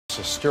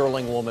A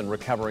Sterling woman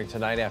recovering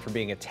tonight after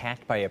being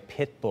attacked by a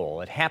pit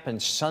bull. It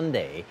happened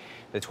Sunday.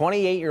 The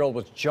 28-year-old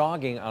was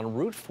jogging on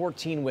Route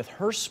 14 with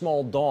her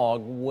small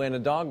dog when a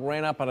dog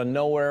ran up out of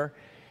nowhere.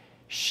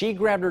 She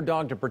grabbed her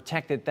dog to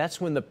protect it.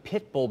 That's when the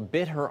pit bull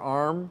bit her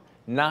arm,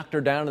 knocked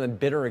her down, and then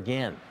bit her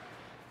again.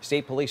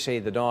 State police say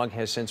the dog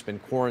has since been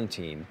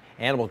quarantined.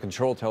 Animal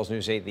Control tells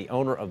News 8 the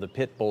owner of the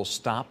pit bull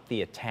stopped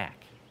the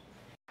attack.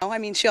 I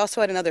mean, she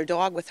also had another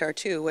dog with her,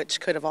 too,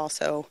 which could have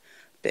also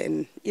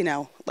been,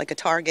 like a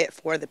target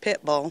for the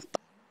pit bull.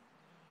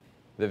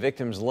 The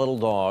victim's little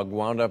dog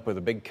wound up with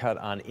a big cut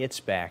on its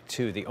back,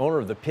 too. The owner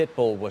of the pit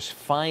bull was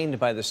fined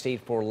by the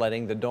state for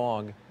letting the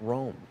dog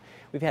roam.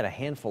 We've had a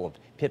handful of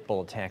pit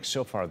bull attacks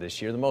so far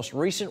this year. The most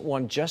recent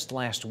one just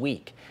last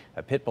week.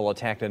 A pit bull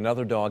attacked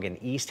another dog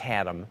in East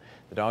Haddam.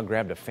 The dog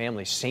grabbed a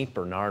family St.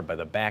 Bernard by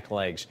the back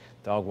legs.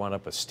 The dog wound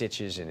up with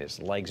stitches in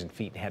his legs and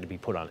feet and had to be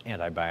put on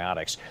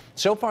antibiotics.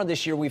 So far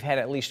this year, we've had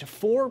at least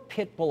 4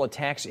 pit bull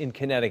attacks in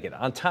Connecticut.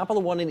 On top of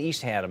the one in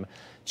East Haddam,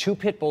 2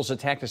 pit bulls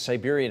attacked a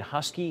Siberian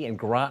husky in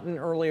Groton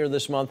earlier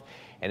this month.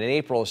 And in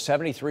April, a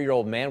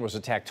 73-year-old man was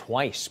attacked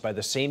twice by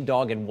the same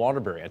dog in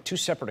Waterbury on 2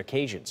 separate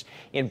occasions.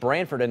 In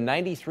Branford, a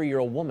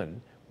 93-year-old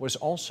woman was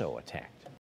also attacked.